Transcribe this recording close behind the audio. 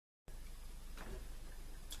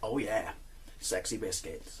Oh yeah, sexy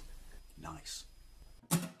biscuits. Nice.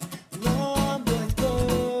 Long boys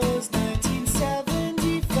blues,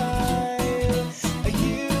 1975. A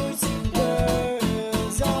YouTuber's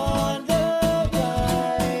on the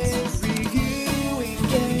rise. Reviewing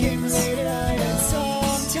games late at night and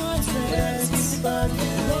sometimes friends. But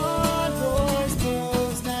Long boys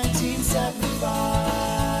blues, 1975.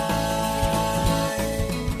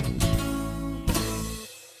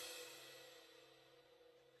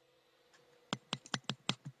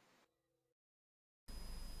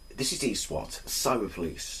 This is ESWAT, Cyber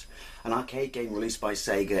Police, an arcade game released by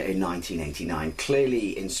SEGA in 1989,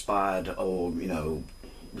 clearly inspired or,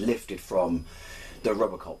 lifted from the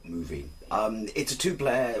Robocop movie. It's a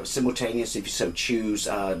two-player, simultaneous, if you so choose,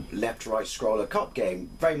 left-right scroller cop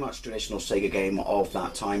game, very much traditional SEGA game of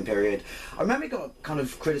that time period. I remember it got kind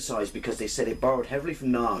of criticised because they said it borrowed heavily from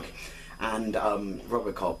Narc and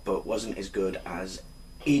Robocop, but wasn't as good as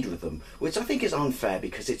either of them, which I think is unfair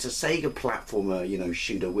because it's a Sega platformer,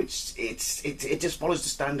 shooter, which it just follows the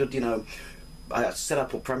standard,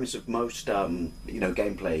 setup or premise of most,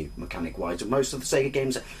 gameplay mechanic-wise of most of the Sega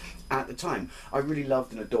games at the time. I really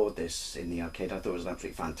loved and adored this in the arcade. I thought it was an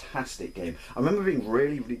absolutely fantastic game. I remember being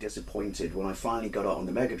really, really disappointed when I finally got it on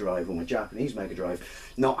the Mega Drive, or my Japanese Mega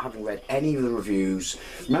Drive, not having read any of the reviews.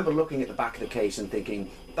 I remember looking at the back of the case and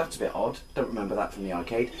thinking, that's a bit odd, don't remember that from the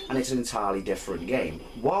arcade, and it's an entirely different game.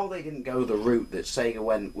 While they didn't go the route that Sega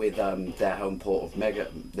went with their home port of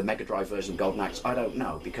the Mega Drive version of Golden Axe, I don't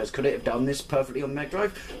know, because could it have done this perfectly on the Mega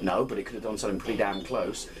Drive? No, but it could have done something pretty damn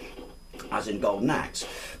close, as in Golden Axe.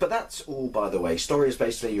 But that's all by the way. Story is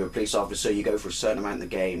basically you're a police officer, you go for a certain amount in the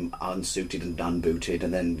game, unsuited and unbooted,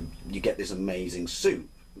 and then you get this amazing suit,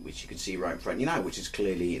 which you can see right in front of you now, which is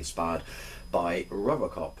clearly inspired by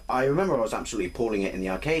Robocop. I remember I was absolutely appalling it in the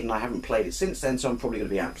arcade, and I haven't played it since then, so I'm probably going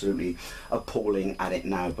to be absolutely appalling at it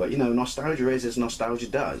now. But, nostalgia is as nostalgia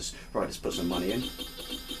does. Right, let's put some money in,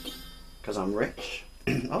 because I'm rich.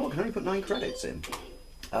 Oh, I can only put 9 credits in.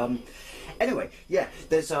 Anyway, yeah,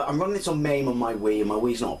 I'm running this on MAME on my Wii, and my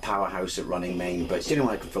Wii's not a powerhouse at running MAME, but it's the only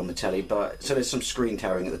one I can film the telly, so there's some screen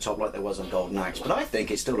tearing at the top like there was on Golden Axe, but I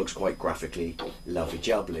think it still looks quite graphically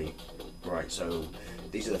lovely-jubbly. Right, so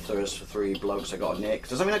these are the first 3 blokes I got to nick.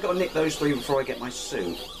 Does that mean I got to nick those 3 before I get my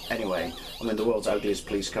suit? Anyway, I'm in the world's ugliest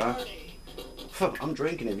police car. I'm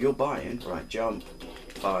drinking if you're buying. Right, jump.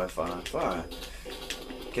 Fire, fire, fire.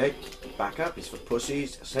 Okay, back up, it's for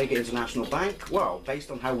pussies. Sega International Bank. Well,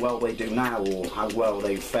 based on how well they do now, or how well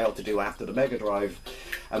they failed to do after the Mega Drive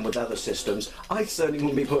and with other systems, I certainly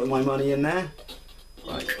wouldn't be putting my money in there.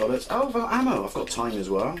 Right, bullets. Oh, I've got ammo. I've got time as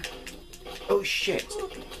well. Oh, shit.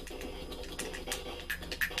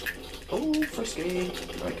 Oh, frisky.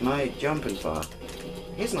 Right, can I jump and fire?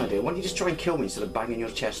 Here's an idea. Why don't you just try and kill me instead of banging your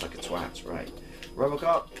chest like a twat? Right.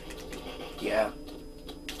 Robocop. Yeah.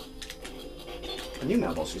 A new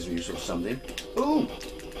mailbox is used or something. Ooh!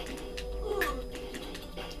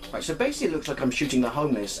 Right, so basically it looks like I'm shooting the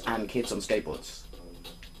homeless and kids on skateboards.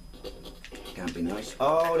 Can't be nice.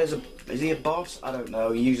 Oh, is he a boss? I don't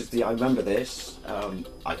know. He uses I remember this.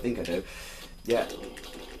 I think I do. Yeah.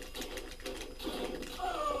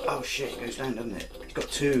 Oh shit, it goes down, doesn't it? He's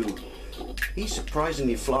got 2. He's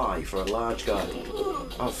surprisingly fly for a large guy.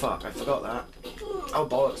 Oh fuck, I forgot that. Oh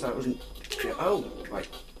bollocks, that wasn't... Oh, right.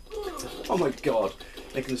 Oh my god,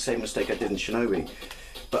 making the same mistake I did in Shinobi.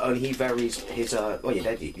 But only he varies his, well, you're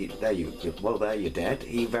dead, you're dead.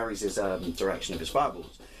 He varies his direction of his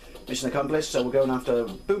fireballs. Mission accomplished, so we're going after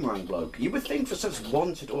Boomerang Bloke. You would think for such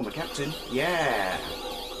wanted... Oh, my captain. Yeah!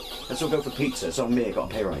 Let's all go for pizza. It's on me, I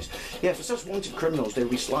got a pay rise. Yeah, for such wanted criminals, they'll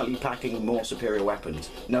be slightly packing more superior weapons,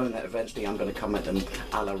 knowing that eventually I'm going to come at them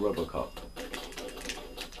a la Robocop.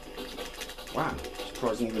 Wow,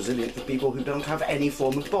 surprisingly resilient for people who don't have any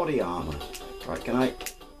form of body armour. Right, can I...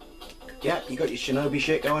 Yeah, you got your Shinobi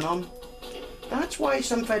shit going on? That's why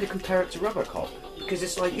it's unfair to compare it to Robocop, because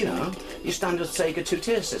it's like, your standard Sega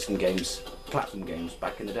 2-tier system games, platform games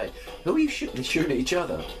back in the day. Who are you shooting? They're shooting at each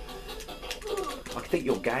other. I think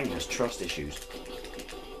your gang has trust issues.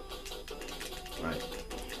 Right.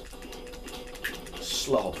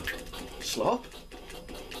 Slob. Slob?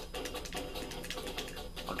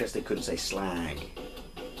 I guess they couldn't say slag.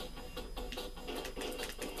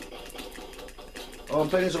 Oh, I'm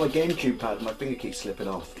playing this on my GameCube pad and my finger keeps slipping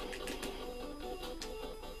off.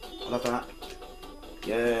 I love that.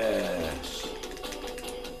 Yes.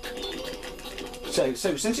 So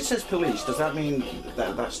since it says police, does that mean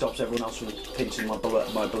that stops everyone else from pinching my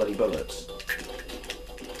bloody bullets?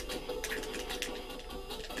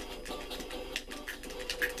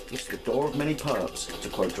 It's the door of many perps, to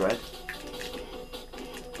quote Dredd.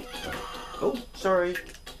 Oh, sorry.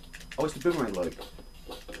 Oh, it's the boomerang bloke.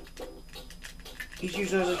 He's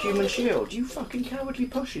using it as a human shield. You fucking cowardly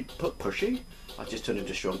pushy. I just turned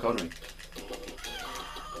into Sean Connery.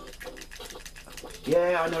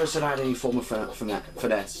 Yeah, I never said I had any form of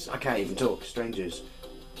finesse. I can't even talk to strangers.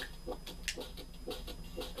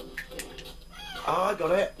 Oh, I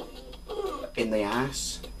got it. In the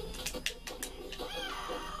ass.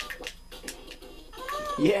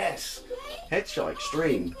 Yes! Headshot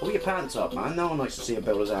extreme. Pull your pants up, man. No one likes to see a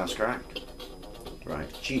builder's ass crack.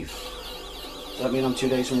 Right, chief. Does that mean I'm 2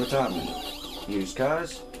 days from retirement? Used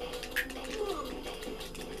cars?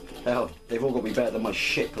 Hell, they've all got to be better than my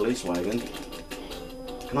shit police wagon.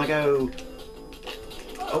 Can I go...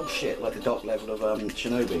 Oh shit, like the dock level of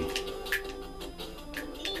Shinobi.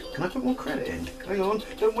 Can I put more credit in? Hang on,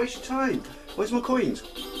 don't waste your time. Where's my coins?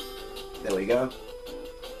 There we go.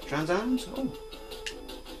 Trans Ams? Oh.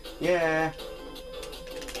 Yeah.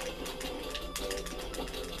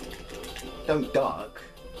 Don't duck.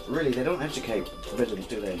 Really, they don't educate villains,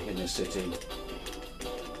 do they, in this city?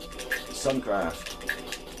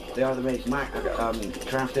 Suncraft. They either make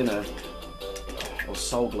Craft Dinner or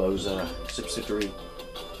Soul Glow's subsidiary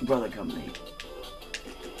brother company.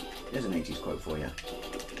 There's an 80s quote for you.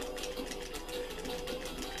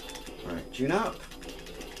 Right, tune up.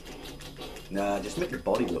 Nah, just make the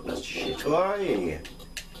body look less shit. Oi!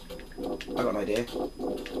 I got an idea.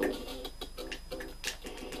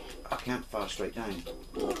 I can't fire straight down.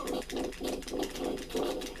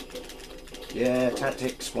 Yeah,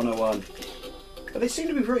 tactics 101. But they seem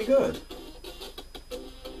to be pretty good.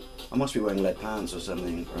 I must be wearing lead pants or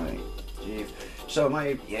something. Right. Gee. So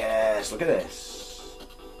my... Yes, look at this.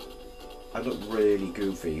 I look really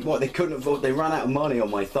goofy. What, they couldn't afford... They ran out of money on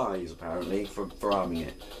my thighs, apparently, for arming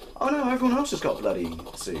it. Oh no, everyone else has got bloody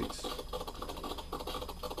suits.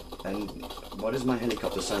 And why does my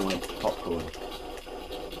helicopter sound like popcorn?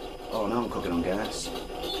 Oh, now I'm cooking on gas.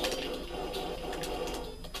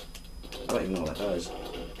 I don't even know what that does.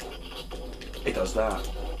 It does that.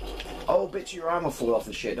 Oh, bits of your armor fall off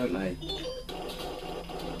and shit, don't they?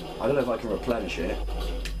 I don't know if I can replenish it.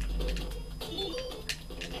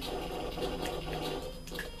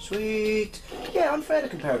 Sweet. Yeah, unfair to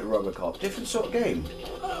compare it to Robocop. Different sort of game.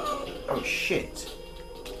 Oh, shit.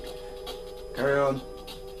 Carry on.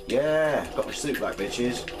 Yeah, got my suit back,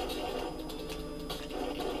 bitches.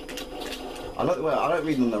 I like the way I don't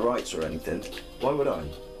read on the rights or anything. Why would I?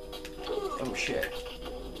 Oh shit.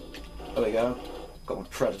 There we go. Got my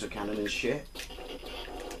predator cannon and shit.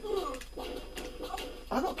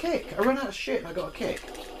 I got a kick. I ran out of shit and I got a kick.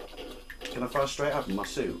 Can I fire straight up in my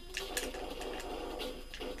suit?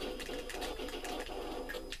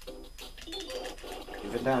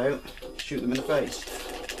 If in doubt, shoot them in the face.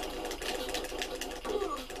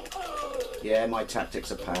 Yeah, my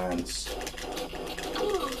tactics are pants.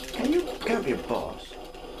 Can't be a boss.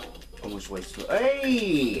 Almost wasted.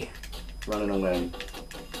 Hey! Running away.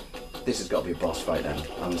 This has got to be a boss fight then,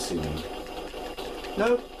 I'm assuming.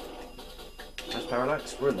 Nope. That's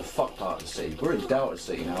Parallax. We're in the fuck part of the city. We're in Delta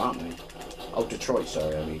City now, aren't we? Oh, Detroit,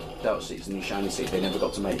 sorry, I mean. Delta City's the new shiny city they never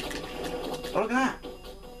got to make. Oh, look at that!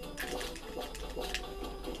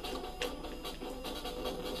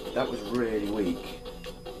 That was really weak.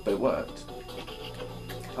 But it worked.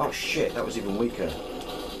 Oh shit, that was even weaker.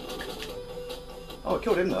 Oh, I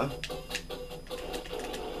killed him though.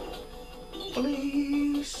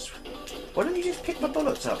 Police! Why don't you just pick my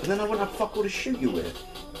bullets up and then I wouldn't have fuck all to shoot you with?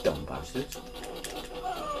 Dumb bastards.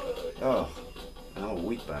 Oh, and I'm a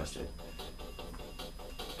weak bastard.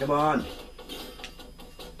 Come on!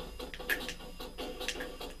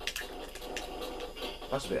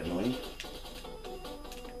 That's a bit annoying.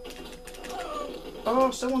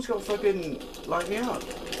 Oh, someone's got to fucking light me up.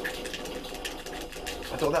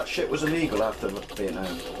 I thought that shit was illegal after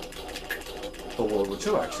Vietnam. Or World War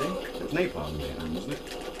II, actually. It was napalm in Vietnam, wasn't it?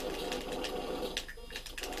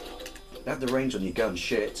 You had the range on your gun,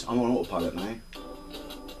 shit. I'm on autopilot now.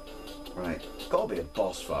 Right. Gotta be a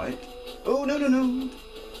boss fight. Oh, no, no, no.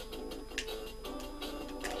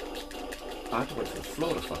 I have to wait for the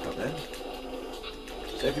floor to fuck up then.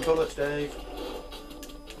 Save your bullets, Dave.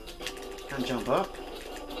 Can't jump up.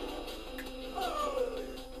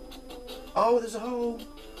 Oh, there's a hole.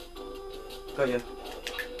 Got you.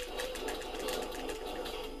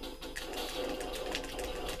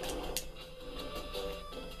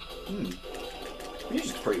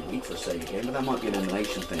 Music's pretty weak for a Sega game, but that might be an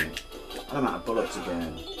emulation thing. And I'm out of bullets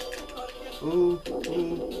again. Ooh,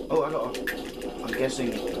 ooh. Oh, I got a... I'm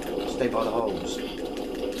guessing stay by the holes.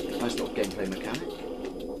 Nice little gameplay mechanic.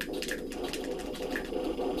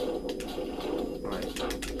 Right.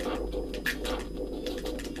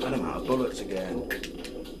 And I'm out of bullets again.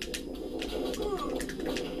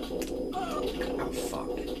 Oh, fuck.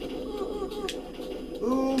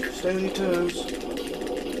 Ooh, stay on your toes.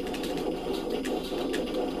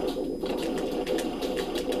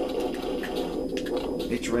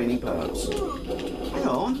 It's raining pearls. Hang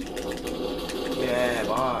on. Yeah,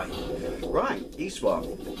 bye. Right, ESWAT. I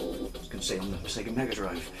was going to say on the Sega Mega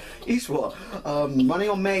Drive. ESWAT. Running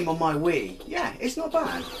on MAME on my Wii. Yeah, it's not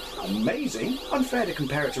bad. Amazing. Unfair to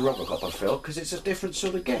compare it to Robocop, I feel, because it's a different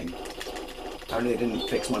sort of game. Apparently they didn't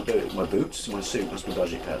fix my boots. My suit must be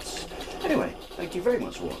budget cuts. Anyway, thank you very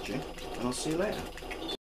much for watching, and I'll see you later.